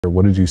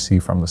What did you see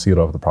from the seerah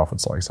of the Prophet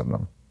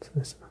ﷺ?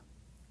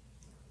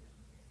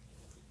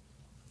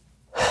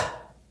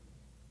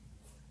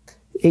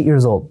 8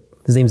 years old,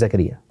 his name's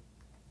Zakaria.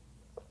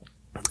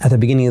 At the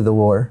beginning of the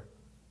war,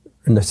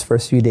 in the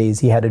first few days,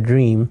 he had a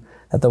dream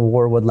that the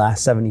war would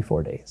last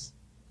 74 days.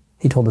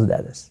 He told his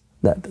dad this,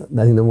 that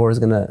I think the war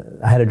is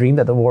I had a dream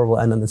that the war will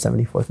end on the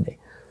 74th day.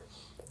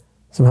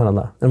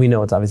 SubhanAllah. And we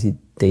know it's obviously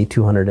day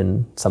 200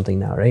 and something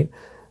now, right?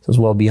 So it's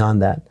well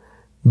beyond that.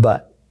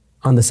 But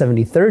on the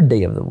 73rd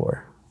day of the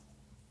war,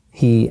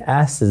 he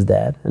asked his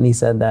dad, and he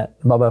said that,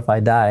 Baba, if I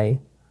die,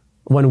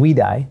 when we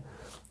die,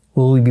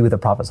 will we be with the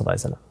Prophet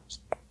ﷺ?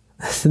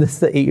 So this is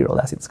the 8-year-old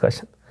asking this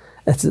question.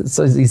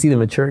 So you see the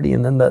maturity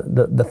and then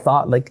the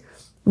thought, like,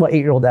 what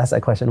 8-year-old asked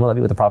that question, will I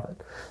be with the Prophet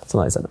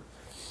ﷺ?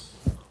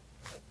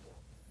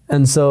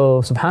 And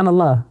so,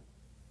 subhanAllah,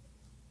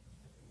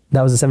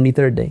 that was the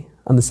 73rd day.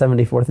 On the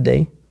 74th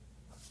day,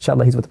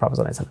 inshallah, he's with the Prophet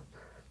ﷺ.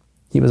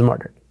 He was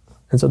martyred.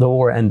 And so the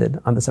war ended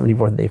on the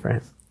 74th day for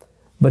him.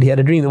 But he had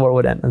a dream the war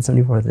would end on the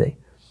 74th day.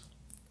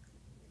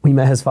 We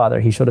met his father.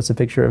 He showed us a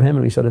picture of him,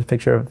 and we showed us a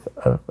picture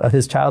of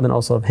his child, and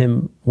also of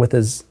him with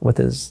his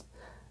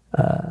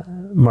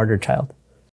martyred child.